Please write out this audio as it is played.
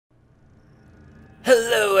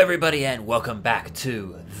Hello everybody and welcome back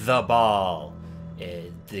to The Ball,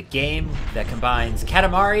 the game that combines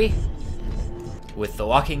Katamari with The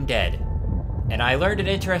Walking Dead. And I learned an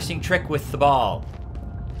interesting trick with the ball.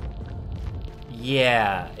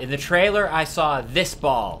 Yeah, in the trailer I saw this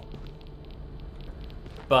ball.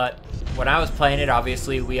 But when I was playing it,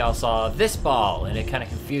 obviously we all saw this ball, and it kind of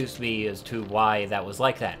confused me as to why that was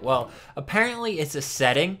like that. Well, apparently it's a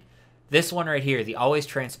setting. This one right here, the always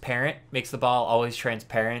transparent, makes the ball always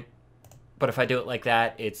transparent. But if I do it like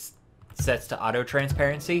that, it sets to auto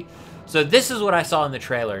transparency. So this is what I saw in the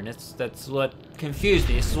trailer, and that's what confused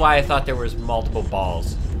me. This is why I thought there was multiple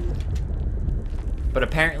balls. But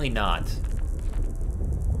apparently not.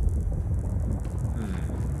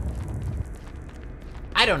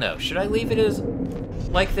 I don't know. Should I leave it as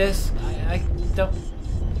like this?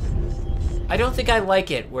 I don't think I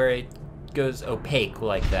like it where it goes opaque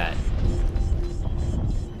like that.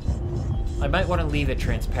 I might want to leave it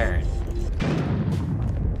transparent.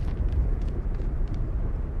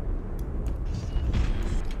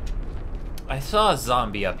 I saw a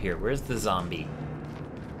zombie up here. Where's the zombie?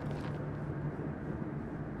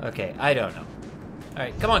 Okay, I don't know.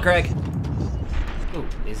 Alright, come on, Craig. Ooh,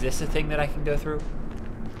 is this a thing that I can go through?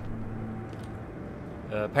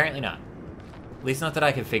 Apparently not. At least not that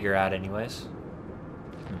I can figure out anyways.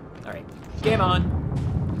 Alright, game on!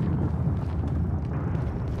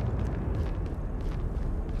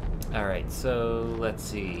 Alright, so let's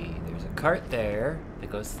see. There's a cart there that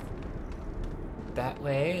goes that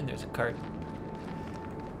way, and there's a cart.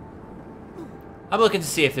 I'm looking to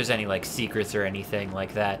see if there's any, like, secrets or anything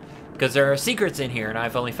like that. Because there are secrets in here, and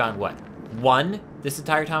I've only found, what, one this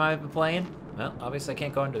entire time I've been playing? Well, obviously I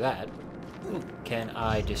can't go into that. Ooh, can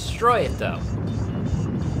I destroy it, though?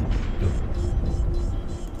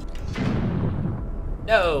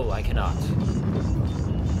 No, I cannot.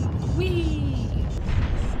 Whee!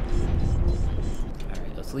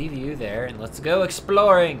 Alright, let's leave you there, and let's go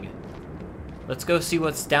exploring! Let's go see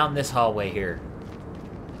what's down this hallway here.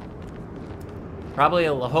 Probably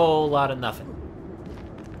a whole lot of nothing.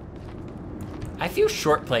 I feel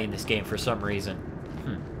short playing this game for some reason.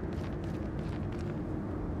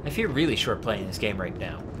 I feel really short playing this game right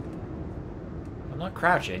now. I'm not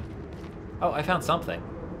crouching. Oh, I found something.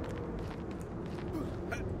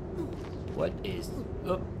 What is...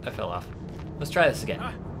 Oh, I fell off. Let's try this again.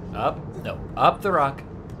 Up? No. Up the rock.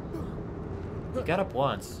 You got up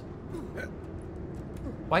once.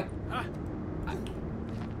 Why...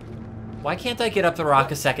 Why can't I get up the rock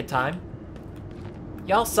a second time?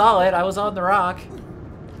 Y'all saw it. I was on the rock.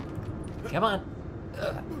 Come on.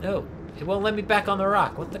 No. It won't let me back on the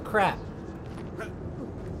rock. What the crap?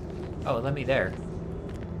 Oh, it let me there.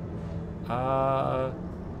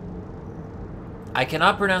 I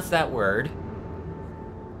cannot pronounce that word.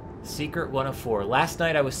 Secret 104. Last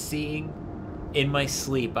night I was seeing in my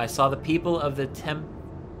sleep. I saw the people of the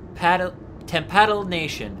Tempadal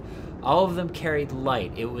Nation. All of them carried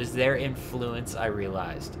light. It was their influence, I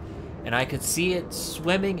realized. And I could see it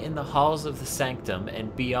swimming in the halls of the sanctum,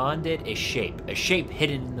 and beyond it a shape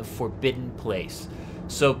hidden in the forbidden place.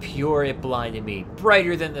 So pure it blinded me.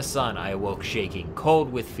 Brighter than the sun, I awoke shaking,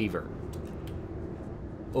 cold with fever.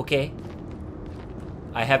 Okay.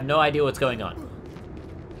 I have no idea what's going on.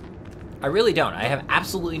 I really don't. I have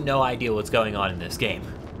absolutely no idea what's going on in this game.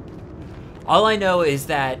 All I know is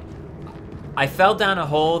that I fell down a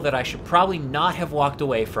hole that I should probably not have walked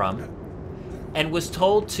away from, and was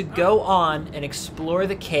told to go on and explore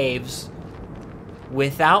the caves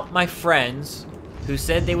without my friends, who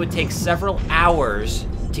said they would take several hours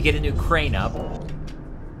to get a new crane up.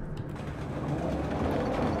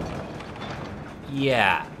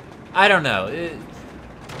 Yeah, I don't know.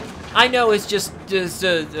 I know it's just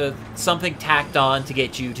something tacked on to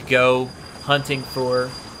get you to go hunting for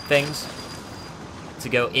things, to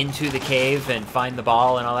go into the cave and find the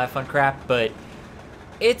ball and all that fun crap, but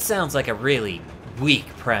it sounds like a really weak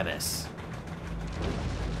premise.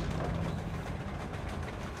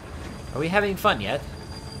 Are we having fun yet?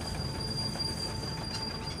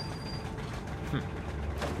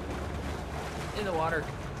 In the water.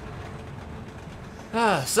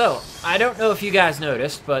 So, I don't know if you guys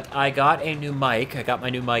noticed, but I got a new mic. I got my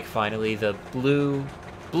new mic finally, the Blue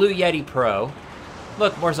Yeti Pro.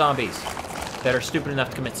 Look, more zombies that are stupid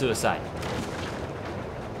enough to commit suicide.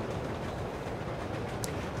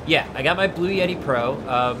 Yeah, I got my Blue Yeti Pro.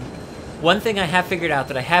 One thing I have figured out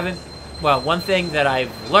that I haven't... Well, one thing that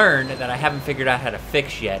I've learned that I haven't figured out how to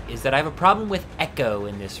fix yet is that I have a problem with echo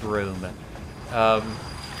in this room.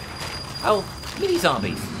 Oh, mini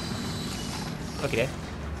zombies. Okay.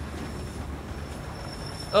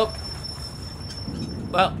 Oh.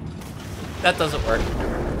 Well, That doesn't work.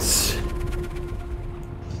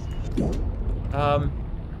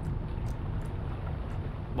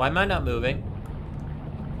 Why am I not moving?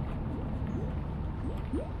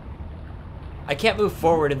 I can't move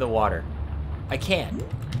forward in the water. I can't.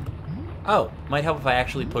 Oh, might help if I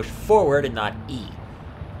actually push forward and not E.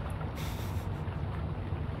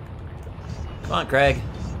 Come on, Craig.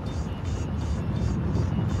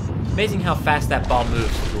 Amazing how fast that ball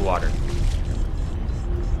moves through water.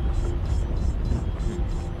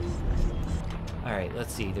 Alright,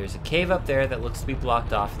 let's see. There's a cave up there that looks to be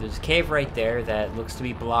blocked off. There's a cave right there that looks to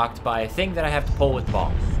be blocked by a thing that I have to pull with the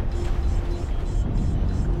ball.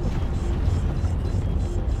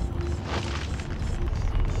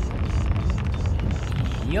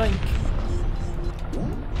 Yoink!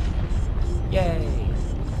 Yay!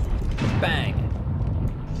 Bang!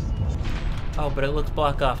 Oh, but it looks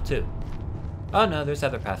blocked off too. Oh no, there's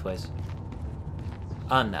other pathways.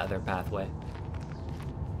 Another pathway.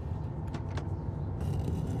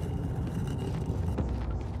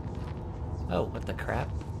 Oh, what the crap?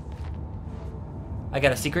 I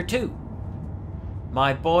got a secret too!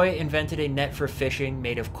 My boy invented a net for fishing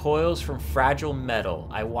made of coils from fragile metal.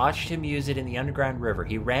 I watched him use it in the underground river.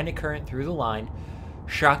 He ran a current through the line,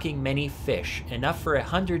 shocking many fish, enough for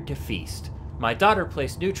 100 to feast. My daughter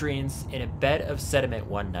placed nutrients in a bed of sediment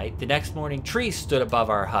one night. The next morning, trees stood above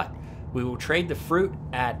our hut. We will trade the fruit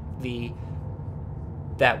at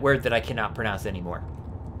that word that I cannot pronounce anymore.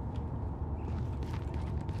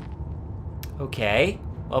 Okay.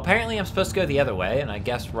 Well, apparently I'm supposed to go the other way, and I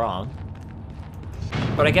guessed wrong.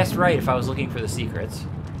 But I guessed right if I was looking for the secrets.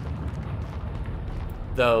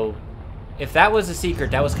 Though, if that was a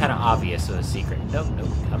secret, that was kind of obvious it was a secret. Nope, nope,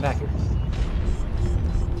 come back here.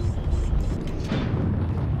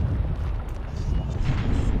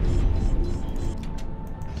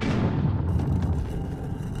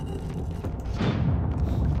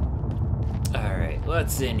 Alright,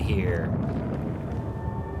 what's in here?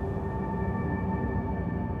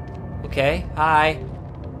 Okay, hi.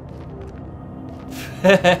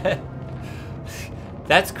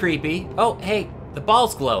 That's creepy. Oh, hey, the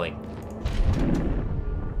ball's glowing.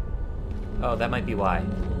 Oh, that might be why.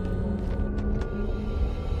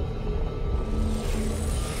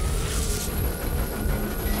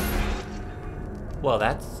 Well,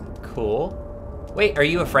 that's cool. Wait, are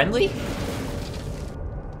you a friendly?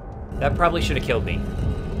 That probably should have killed me.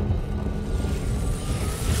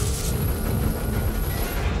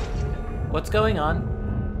 What's going on?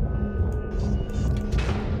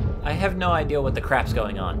 I have no idea what the crap's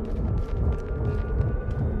going on.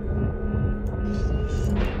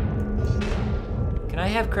 Can I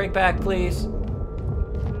have Craig back, please?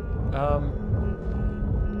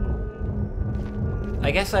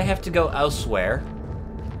 I guess I have to go elsewhere.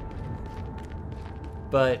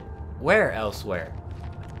 But where elsewhere?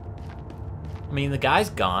 I mean, the guy's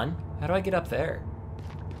gone. How do I get up there?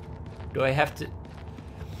 Do I have to...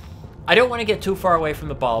 I don't want to get too far away from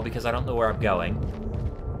the ball because I don't know where I'm going.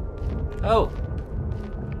 Oh!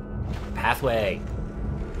 Pathway.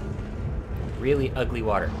 Really ugly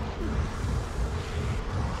water.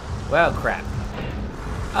 Well, crap.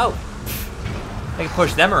 Oh! I can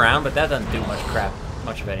push them around, but that doesn't do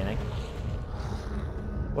much of anything.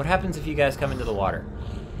 What happens if you guys come into the water?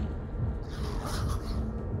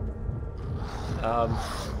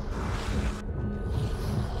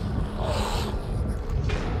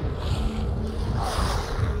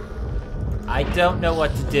 I don't know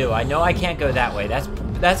what to do. I know I can't go that way.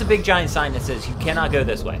 That's a big giant sign that says you cannot go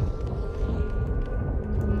this way.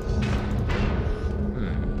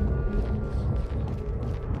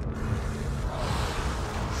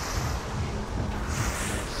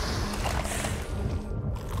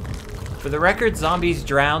 For the record, zombies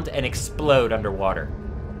drowned and explode underwater.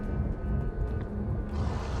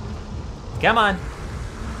 Come on.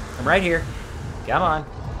 I'm right here. Come on.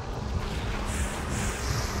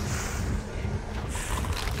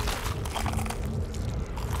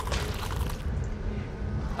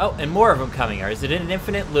 Oh, and more of them coming. Or is it in an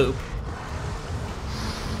infinite loop?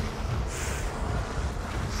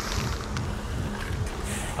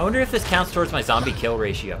 I wonder if this counts towards my zombie kill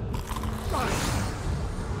ratio.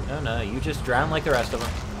 No, no, you just drown like the rest of them.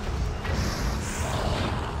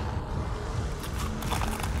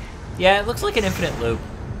 Yeah, it looks like an infinite loop.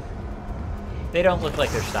 They don't look like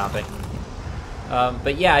they're stopping.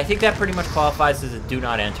 But yeah, I think that pretty much qualifies as a do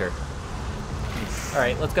not enter.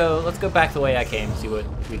 Alright, let's go back the way I came, see what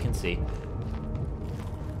we can see.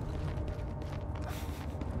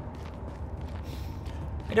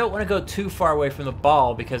 I don't want to go too far away from the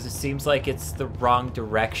ball because it seems like it's the wrong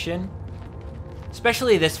direction.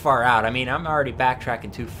 Especially this far out. I mean, I'm already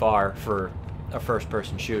backtracking too far for a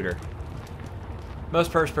first-person shooter.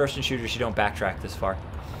 Most first-person shooters, you don't backtrack this far.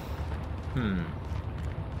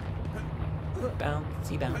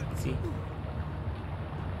 Bouncy, bouncy.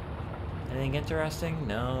 Anything interesting?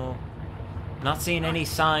 No. Not seeing any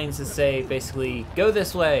signs that say, basically, go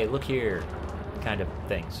this way, look here, kind of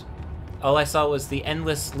things. All I saw was the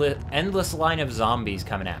endless line of zombies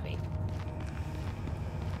coming at me.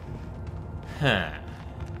 Huh.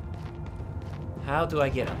 How do I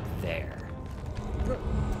get up there?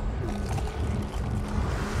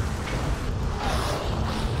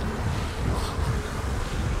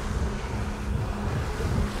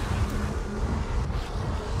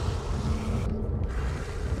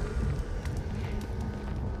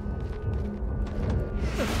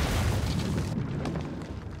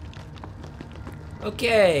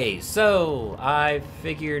 Okay, so I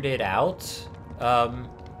figured it out.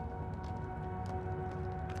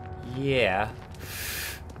 Yeah.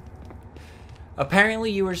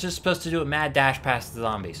 Apparently you were just supposed to do a mad dash past the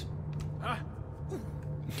zombies.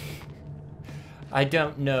 I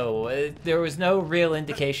don't know. There was no real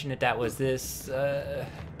indication that that was this. I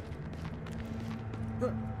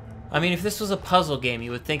mean, if this was a puzzle game,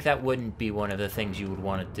 you would think that wouldn't be one of the things you would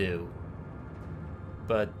want to do.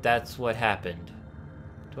 But that's what happened.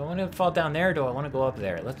 Do I want to fall down there, or do I want to go up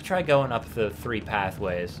there? Let's try going up the 3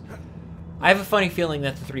 pathways. I have a funny feeling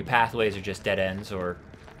that the 3 pathways are just dead ends, or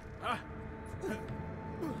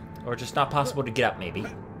just not possible to get up, maybe.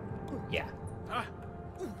 Yeah.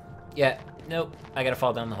 Yeah, nope. I gotta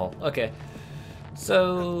fall down the hole. Okay.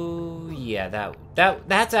 So, yeah,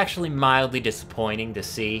 that's actually mildly disappointing to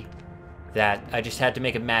see. That I just had to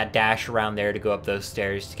make a mad dash around there to go up those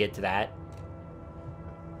stairs to get to that.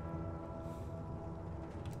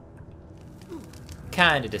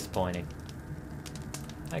 Kind of disappointing.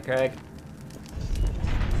 Hi, Craig.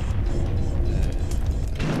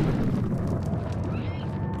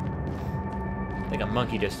 I think a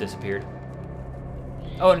monkey just disappeared.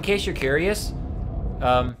 Oh, in case you're curious,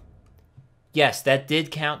 yes, that did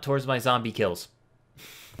count towards my zombie kills.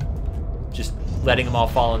 Just letting them all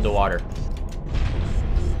fall into water.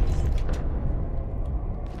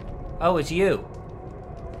 Oh, it's you.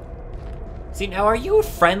 See, now, are you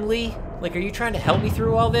friendly? Like, are you trying to help me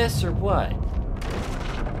through all this, or what?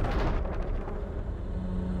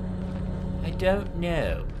 I don't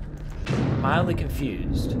know. I'm mildly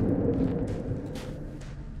confused.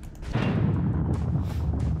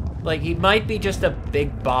 Like, he might be just a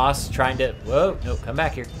big boss trying to... Whoa, no, come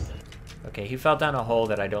back here. Okay, he fell down a hole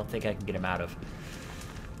that I don't think I can get him out of.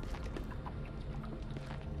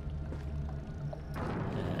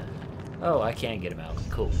 Oh, I can get him out.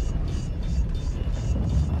 Cool.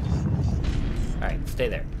 Alright, stay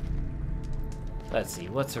there. Let's see,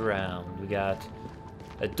 what's around? We got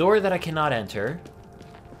a door that I cannot enter.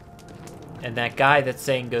 And that guy that's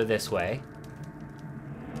saying go this way.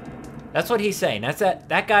 That's what he's saying. That's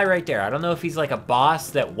that guy right there. I don't know if he's like a boss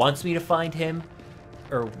that wants me to find him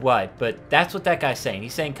or what, but that's what that guy's saying.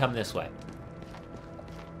 He's saying come this way.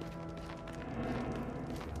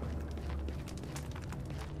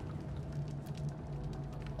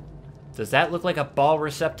 Does that look like a ball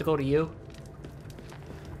receptacle to you?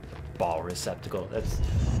 Ball receptacle. That's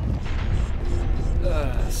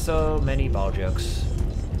so many ball jokes.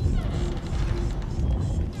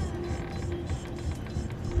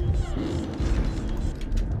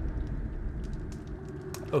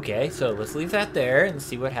 Okay, so let's leave that there and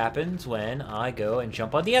see what happens when I go and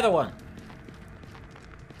jump on the other one.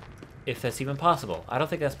 If that's even possible. I don't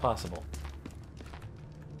think that's possible.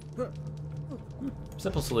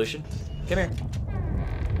 Simple solution. Come here.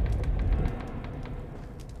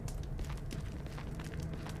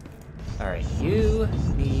 Alright, you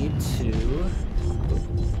need to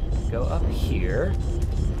go up here.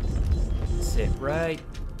 Sit right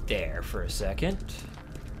there for a second.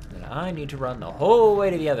 And I need to run the whole way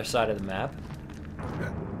to the other side of the map.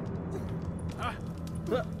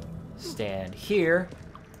 Stand here.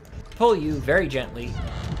 Pull you very gently.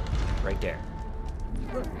 Right there.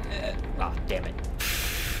 Oh, damn it.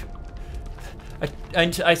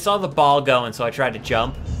 I saw the ball going, so I tried to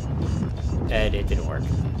jump. And it didn't work.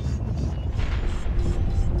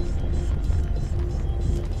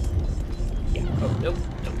 Yeah. Oh, nope.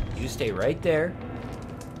 Nope. You stay right there.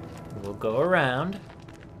 We'll go around.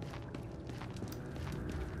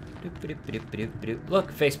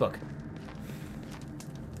 Look, Facebook.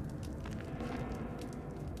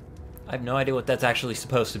 I have no idea what that's actually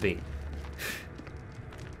supposed to be.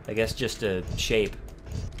 I guess just a shape.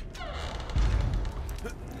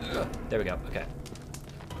 There we go. Okay.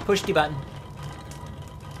 Push the button.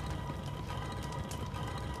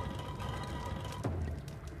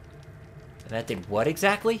 And that did what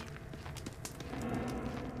exactly?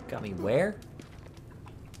 Got me where?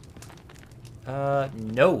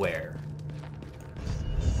 Nowhere.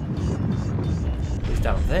 At least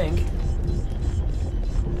I don't think.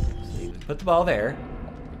 So you put the ball there.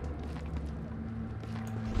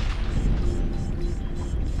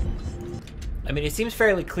 I mean, it seems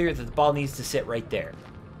fairly clear that the ball needs to sit right there.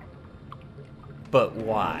 But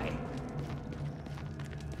why?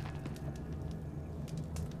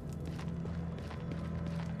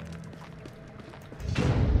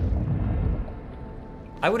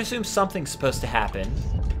 I would assume something's supposed to happen.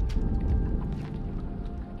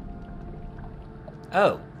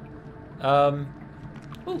 Oh.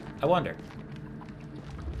 Ooh, I wonder.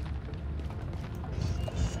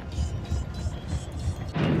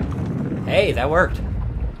 Hey, that worked.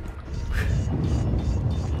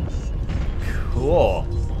 Cool.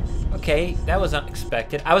 Okay, that was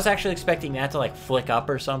unexpected. I was actually expecting that to, like, flick up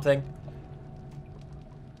or something.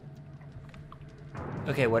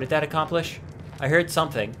 Okay, what did that accomplish? I heard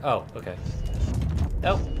something. Oh, okay.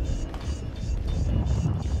 Nope.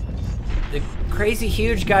 The crazy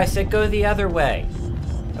huge guy said go the other way.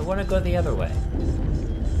 I want to go the other way.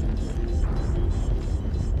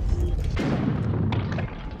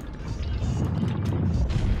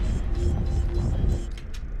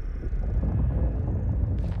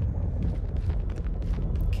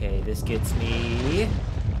 Okay, this gets me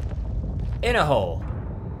in a hole.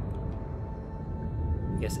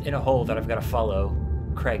 I guess in a hole that I've got to follow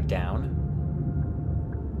Craig down.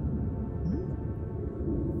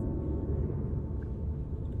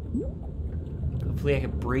 Hopefully I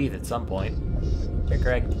can breathe at some point. Here,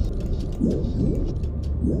 Craig.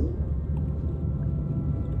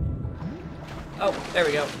 Oh, there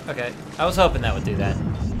we go. Okay. I was hoping that would do that.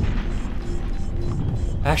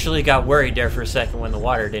 I actually got worried there for a second when the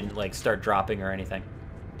water didn't, like, start dropping or anything.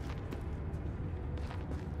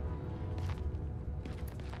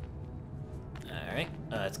 Alright,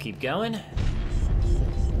 let's keep going.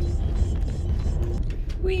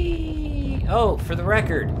 Whee! Oh, for the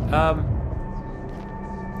record,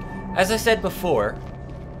 as I said before,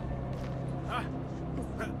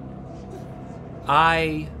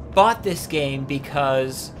 I bought this game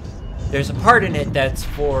because there's a part in it that's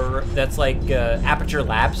like Aperture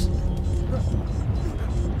Labs.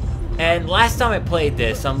 And last time I played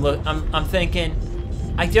this, I'm thinking,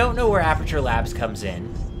 I don't know where Aperture Labs comes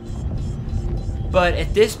in. But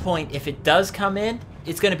at this point, if it does come in,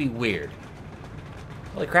 it's going to be weird.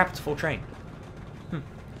 Holy crap, it's a full train.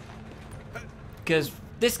 Because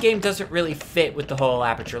this game doesn't really fit with the whole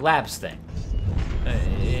Aperture Labs thing.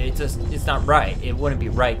 It's not right. It wouldn't be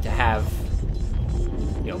right to have,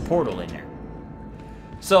 you know, Portal in there.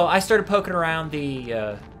 So I started poking around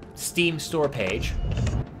the Steam store page.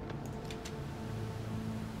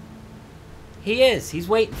 He's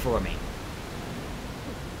waiting for me.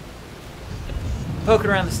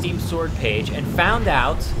 Poking around the Steam store page and found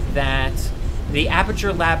out that the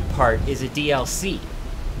Aperture Lab part is a DLC.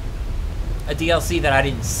 A DLC that I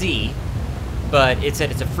didn't see, but it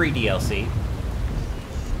said it's a free DLC.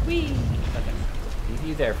 Whee! Okay, leave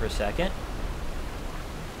you there for a second.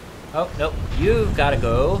 Oh, nope, you've got to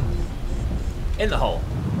go in the hole.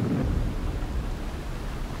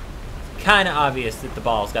 Kind of obvious that the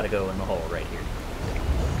ball's got to go in the hole right here.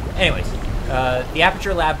 Anyways, the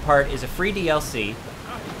Aperture Lab part is a free DLC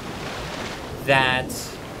that,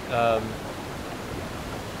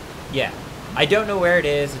 yeah, I don't know where it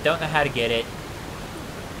is, I don't know how to get it.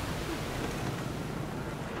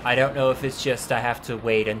 I don't know if it's just I have to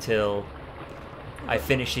wait until I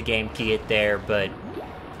finish the game to get there, but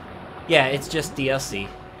yeah, it's just DLC.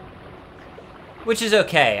 Which is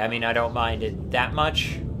okay, I mean, I don't mind it that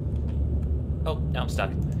much. Oh, now I'm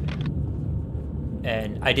stuck.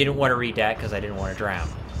 And I didn't want to read that because I didn't want to drown.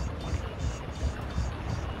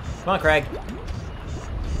 Come on, Craig.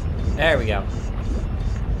 There we go.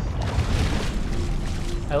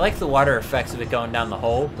 I like the water effects of it going down the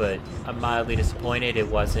hole, but I'm mildly disappointed it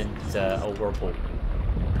wasn't a whirlpool.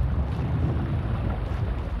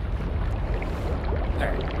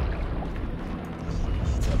 Alright.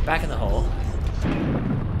 So, back in the hole.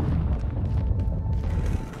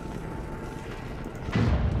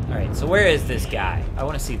 Alright, so where is this guy? I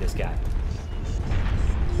want to see this guy.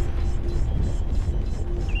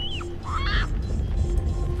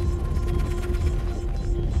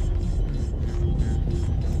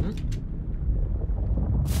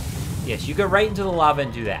 Yes, you go right into the lava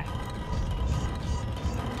and do that.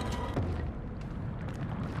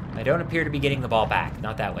 I don't appear to be getting the ball back.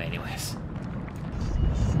 Not that way, anyways.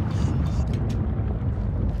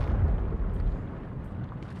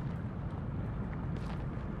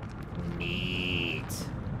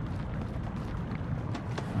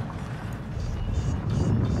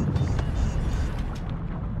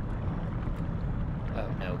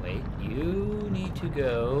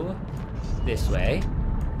 go this way.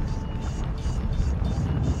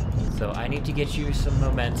 So I need to get you some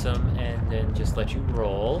momentum and then just let you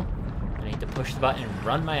roll. I need to push the button and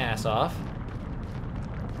run my ass off.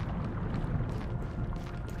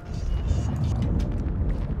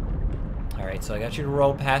 Alright, so I got you to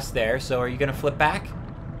roll past there. So are you going to flip back?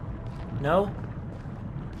 No?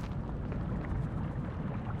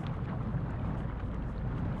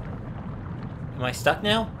 Am I stuck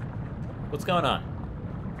now? What's going on?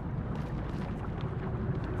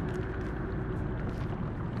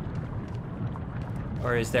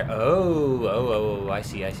 Or is there... Oh, I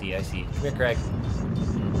see. Come here, Craig.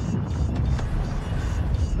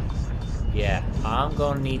 Yeah, I'm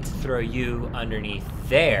gonna need to throw you underneath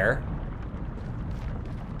there.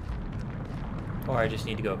 Or I just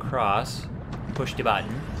need to go across, push the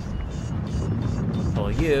button,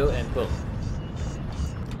 pull you, and boom.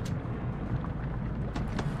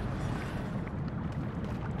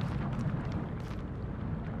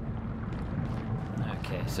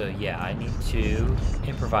 Okay, so yeah, I need to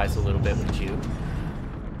improvise a little bit with you.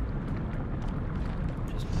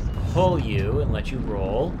 Just pull you and let you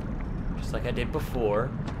roll, just like I did before.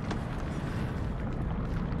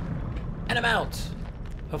 And I'm out!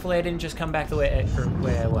 Hopefully I didn't just come back the way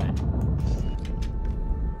I went.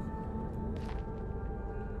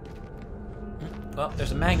 Well,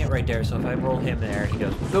 there's a magnet right there, so if I roll him there, he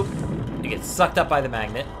goes boop! He gets sucked up by the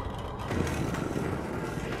magnet.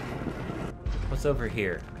 What's over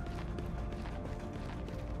here?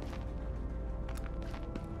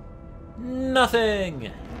 Nothing!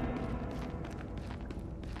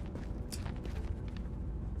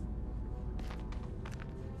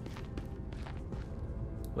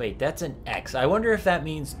 Wait, that's an X. I wonder if that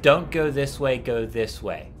means don't go this way, go this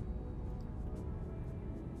way.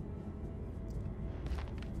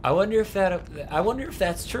 I wonder if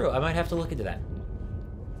that's true. I might have to look into that.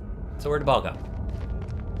 So where'd the ball go?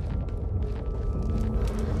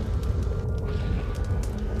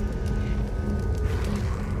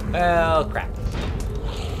 Well, crap.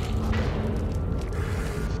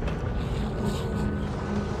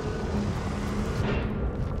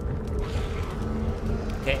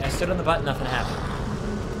 Okay, I stood on the button, nothing happened.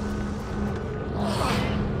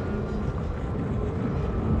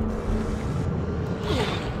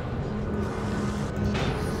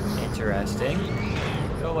 Interesting.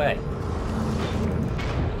 Go away.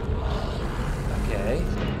 Okay.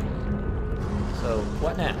 So,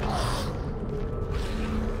 what now?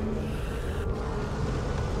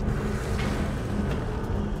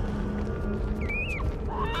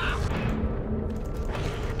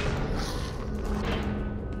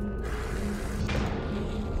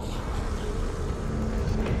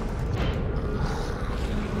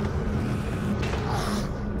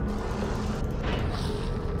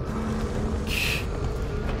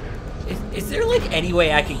 Is there, like, any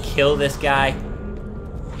way I can kill this guy?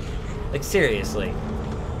 Like, seriously.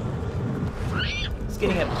 It's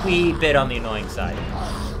getting a wee bit on the annoying side.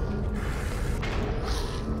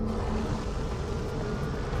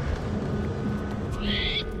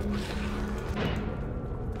 Okay,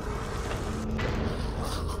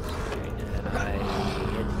 and I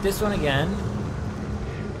hit this one again.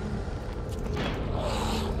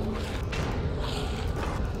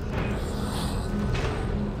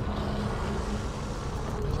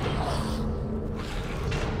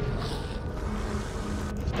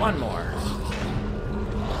 One more.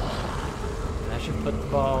 I should put the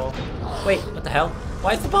ball... Wait, what the hell?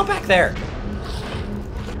 Why is the ball back there?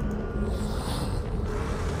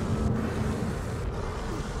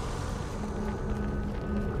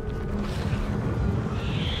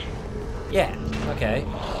 Yeah, okay.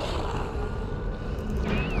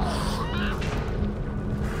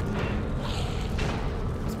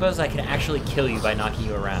 I suppose I can actually kill you by knocking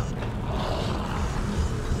you around.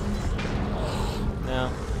 No.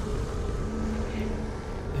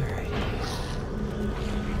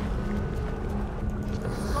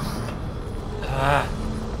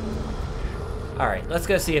 Alright, let's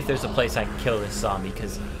go see if there's a place I can kill this zombie,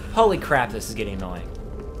 because holy crap, this is getting annoying.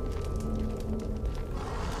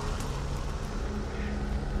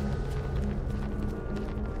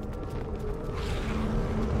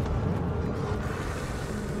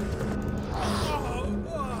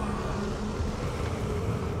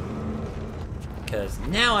 Because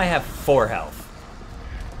now I have 4 health.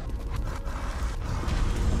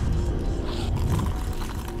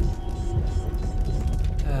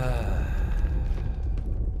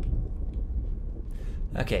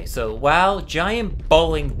 Okay, so while giant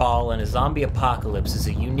bowling ball in a zombie apocalypse is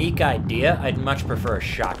a unique idea, I'd much prefer a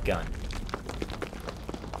shotgun.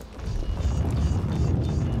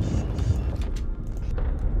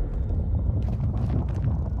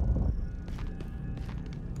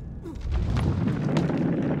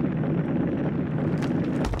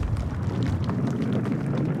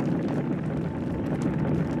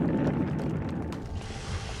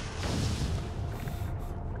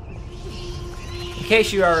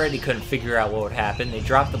 case you already couldn't figure out what would happen, they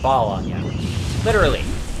dropped the ball on you. Literally.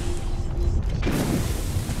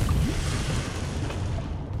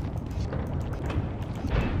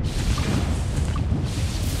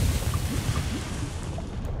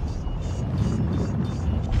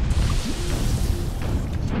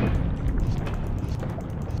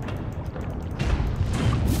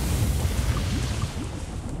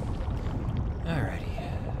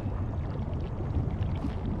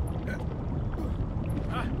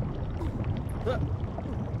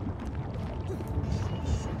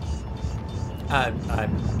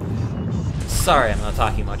 I'm sorry I'm not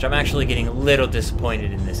talking much. I'm actually getting a little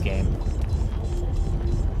disappointed in this game.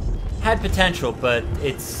 Had potential, but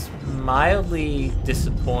it's mildly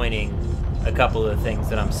disappointing, a couple of things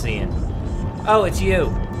that I'm seeing. Oh, it's you.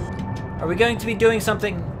 Are we going to be doing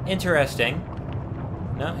something interesting?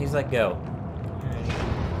 No, he's like, go.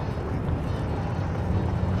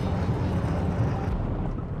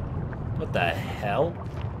 What the hell?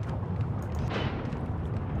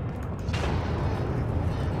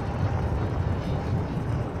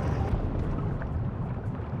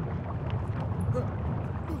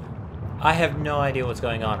 I have no idea what's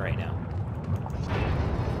going on right now.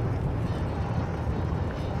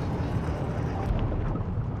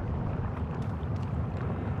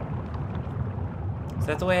 Is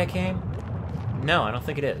that the way I came? No, I don't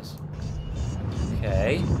think it is.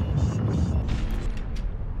 Okay.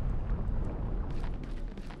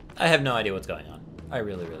 I have no idea what's going on. I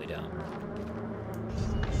really, really don't.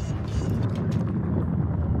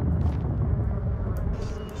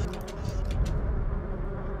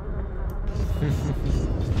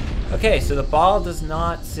 Okay, so the ball does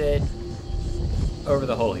not sit over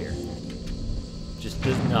the hole here. Just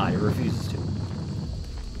does not. It refuses to.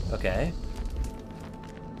 Okay.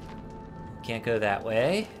 Can't go that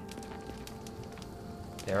way.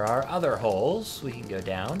 There are other holes we can go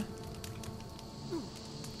down.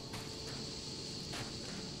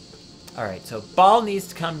 Alright, so ball needs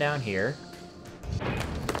to come down here.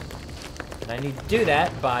 And I need to do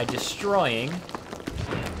that by destroying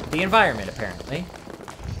the environment, apparently.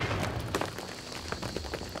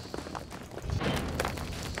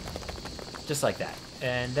 Just like that.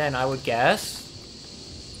 And then I would guess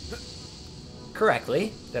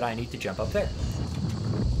correctly that I need to jump up there.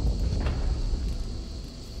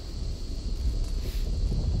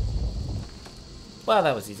 Well,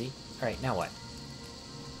 that was easy. Alright, now what?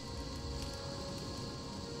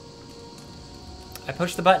 I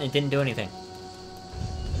pushed the button, it didn't do anything.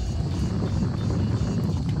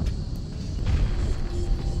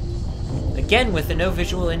 Again, with the no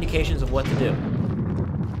visual indications of what to do.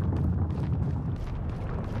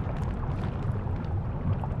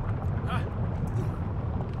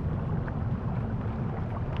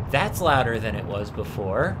 That's louder than it was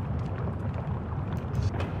before.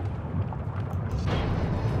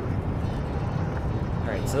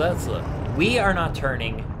 Alright, so let's look. We are not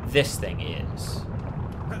turning, this thing is.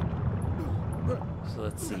 So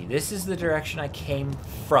let's see. This is the direction I came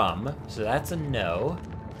from, so that's a no.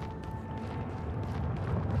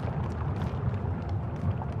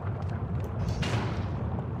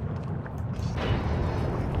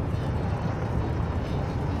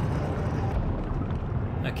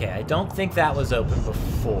 Okay, I don't think that was open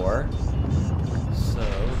before. So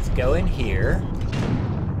let's go in here.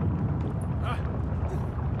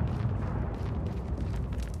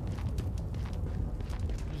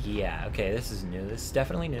 Yeah, okay, this is new. This is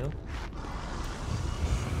definitely new.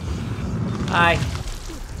 Hi.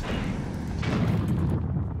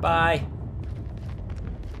 Bye.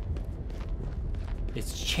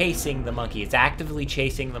 It's chasing the monkey. It's actively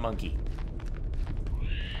chasing the monkey.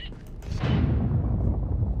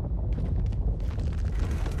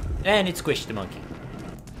 And it squished the monkey.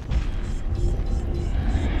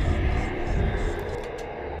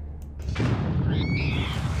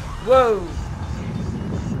 Whoa!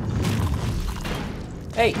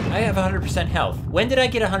 Hey, I have 100% health. When did I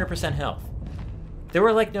get 100% health? There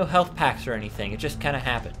were like no health packs or anything. It just kind of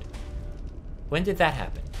happened. When did that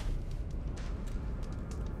happen?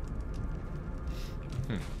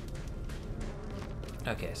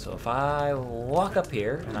 Okay, so if I walk up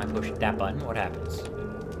here and I push that button, what happens?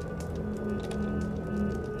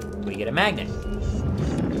 We get a magnet.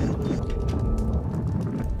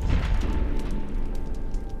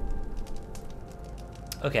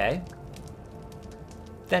 Okay.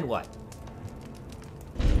 Then what?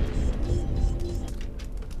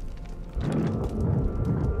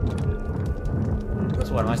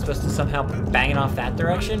 So what, am I supposed to somehow bang it off that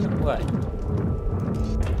direction? What?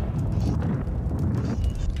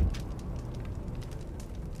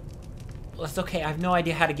 Well, that's okay. I have no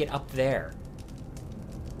idea how to get up there.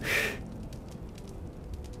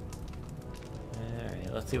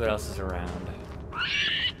 let's see what else is around.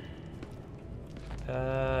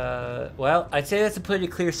 Well, I'd say that's a pretty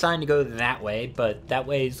clear sign to go that way, but that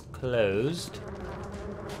way is closed.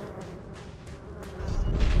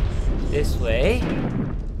 This way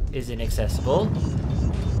is inaccessible.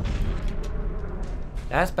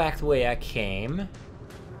 That's back the way I came.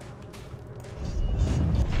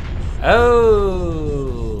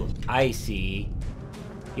 Oh, I see.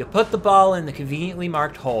 You put the ball in the conveniently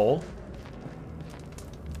marked hole.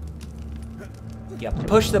 You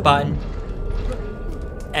push the button,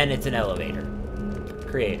 and it's an elevator.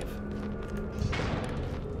 Creative.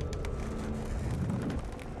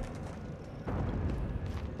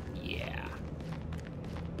 Yeah.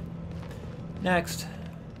 Next.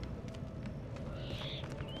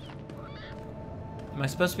 Am I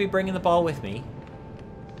supposed to be bringing the ball with me?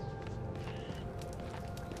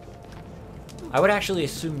 I would actually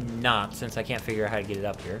assume not, since I can't figure out how to get it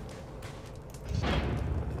up here.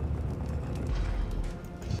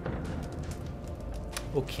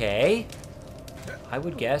 Okay. I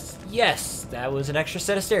would guess, yes, that was an extra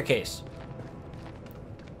set of staircase.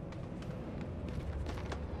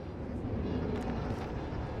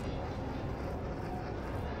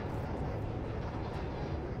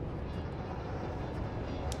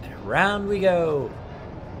 And around we go.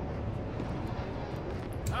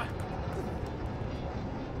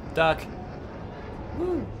 Duck.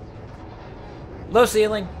 Woo. Low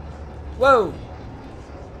ceiling. Whoa.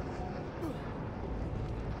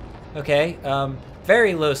 Okay,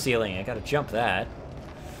 very low ceiling. I gotta jump that.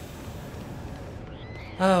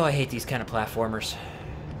 Oh, I hate these kind of platformers.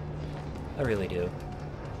 I really do.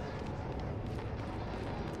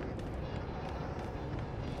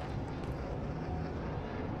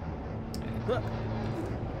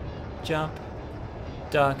 Jump.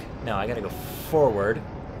 Duck. No, I gotta go forward.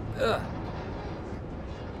 Ugh.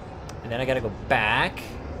 And then I gotta go back.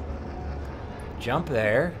 Jump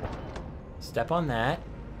there. Step on that.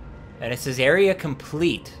 And it says area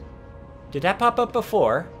complete. Did that pop up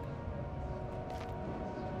before?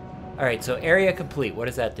 Alright, so area complete. What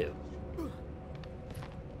does that do?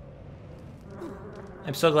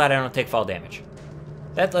 I'm so glad I don't take fall damage.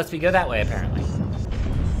 That lets me go that way, apparently.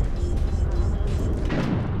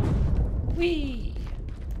 Whee!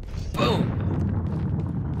 Boom!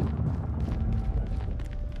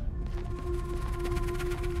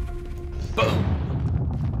 Boom!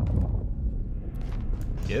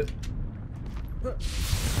 Yep.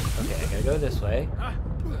 Okay, I gotta go this way. I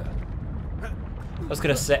was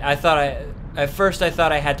gonna say, at first I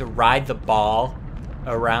thought I had to ride the ball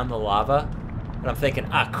around the lava, but I'm thinking,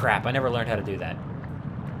 ah crap, I never learned how to do that.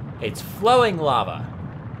 It's flowing lava,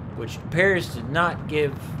 which appears to not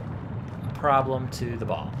give a problem to the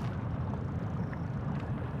ball.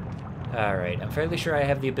 Alright, I'm fairly sure I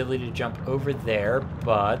have the ability to jump over there,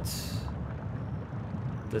 but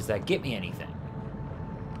does that get me anything?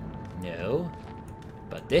 No,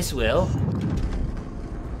 but this will.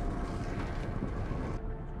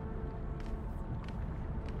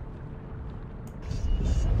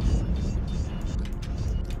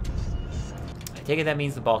 I take it that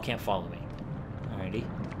means the ball can't follow me. Alrighty.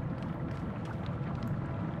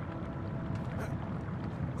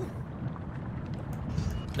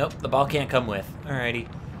 Nope, the ball can't come with. Alrighty.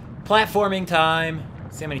 Platforming time.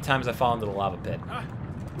 See how many times I fall into the lava pit.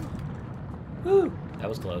 Woo, that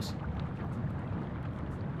was close.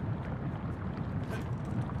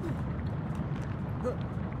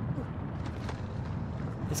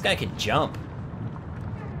 This guy can jump.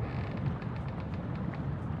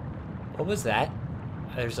 What was that?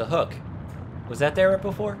 There's a hook. Was that there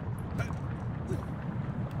before?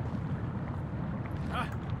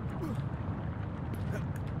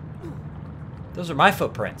 Those are my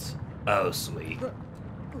footprints. Oh, sweet.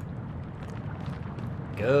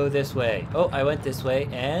 Go this way. Oh, I went this way,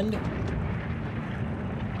 and...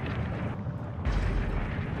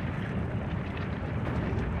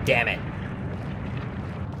 damn it.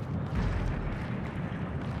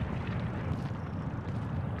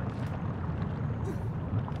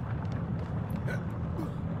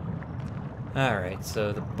 Alright,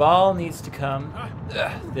 so the ball needs to come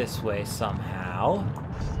this way somehow.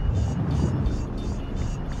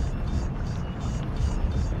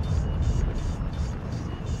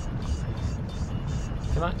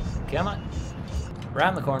 Come on, come on.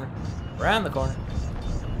 Round the corner, round the corner.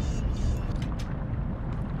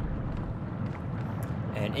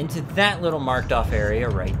 And into that little marked off area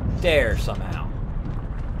right there somehow.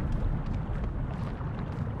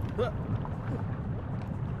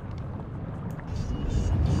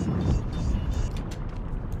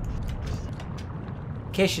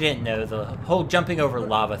 In case you didn't know, the whole jumping over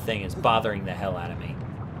lava thing is bothering the hell out of me.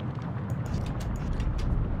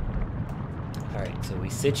 Alright, so we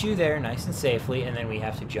sit you there nice and safely, and then we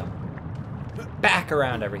have to jump back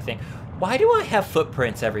around everything. Why do I have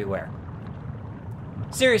footprints everywhere?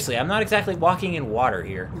 Seriously, I'm not exactly walking in water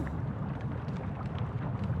here.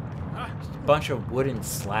 Just a bunch of wooden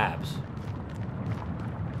slabs.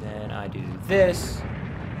 Then I do this.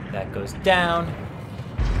 That goes down.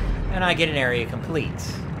 And I get an area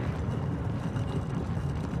complete.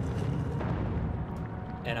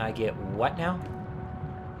 And I get what now?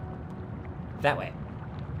 That way.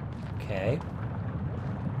 Okay.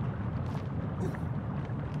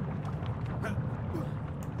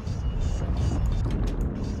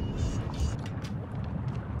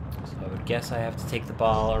 So I would guess I have to take the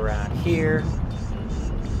ball around here.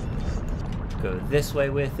 Go this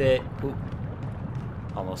way with it. Ooh.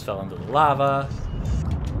 Almost fell into the lava.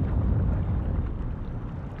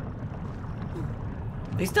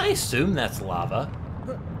 At least I assume that's lava.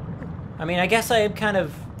 I mean, I guess I am kind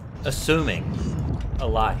of assuming a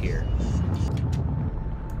lot here.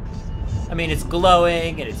 I mean, it's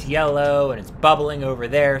glowing, and it's yellow, and it's bubbling over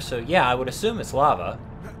there, so yeah, I would assume it's lava.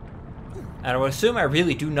 And I would assume I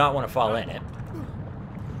really do not want to fall in it.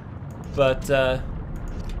 But, I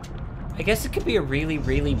guess it could be a really,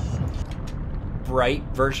 really bright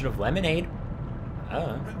version of lemonade. I don't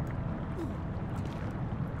know.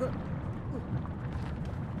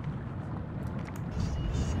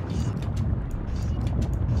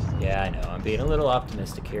 Yeah, I know. I'm being a little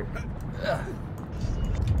optimistic here.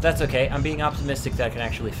 That's okay. I'm being optimistic that I can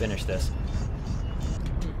actually finish this.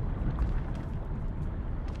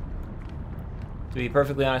 To be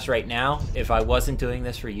perfectly honest right now, if I wasn't doing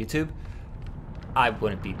this for YouTube, I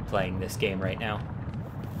wouldn't be playing this game right now.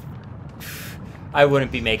 I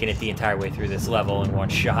wouldn't be making it the entire way through this level in one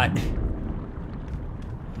shot.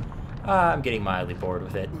 I'm getting mildly bored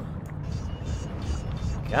with it.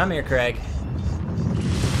 Come here, Craig.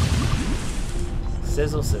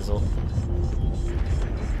 Sizzle, sizzle.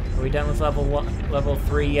 Are we done with level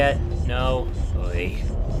 3 yet? No. Oy.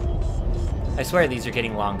 I swear these are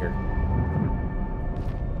getting longer.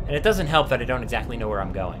 And it doesn't help that I don't exactly know where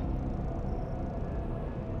I'm going.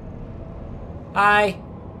 Hi.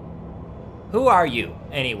 Who are you,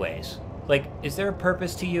 anyways? Like, is there a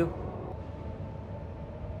purpose to you?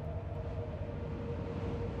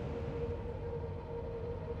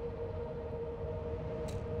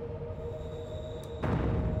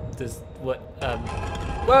 Does what,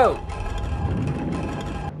 whoa!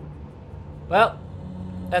 Well,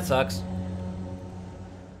 that sucks.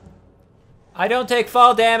 I don't take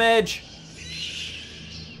fall damage!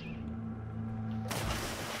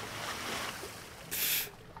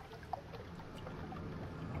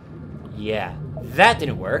 Yeah, that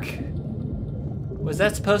didn't work. Was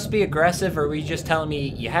that supposed to be aggressive, or were you just telling me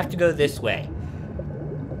you have to go this way?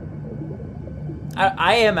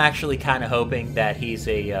 I am actually kind of hoping that he's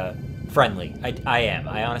a friendly. I am.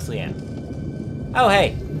 I honestly am. Oh,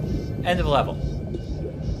 hey. End of level.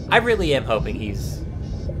 I really am hoping he's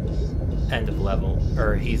end of level,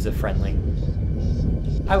 or he's a friendly.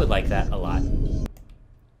 I would like that a lot.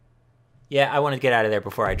 Yeah, I want to get out of there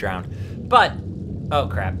before I drown. But, oh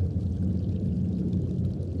crap.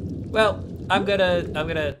 Well, I'm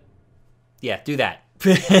gonna, yeah, do that.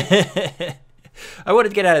 I wanted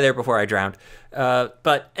to get out of there before I drowned.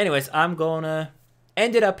 But anyways, I'm gonna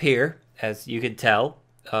end it up here, as you can tell.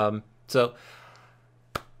 So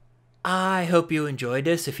I hope you enjoyed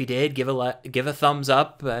this. If you did, give a thumbs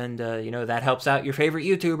up, and you know, that helps out your favorite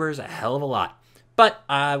YouTubers a hell of a lot. But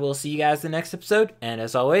I will see you guys in the next episode, and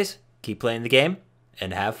as always, keep playing the game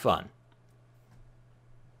and have fun.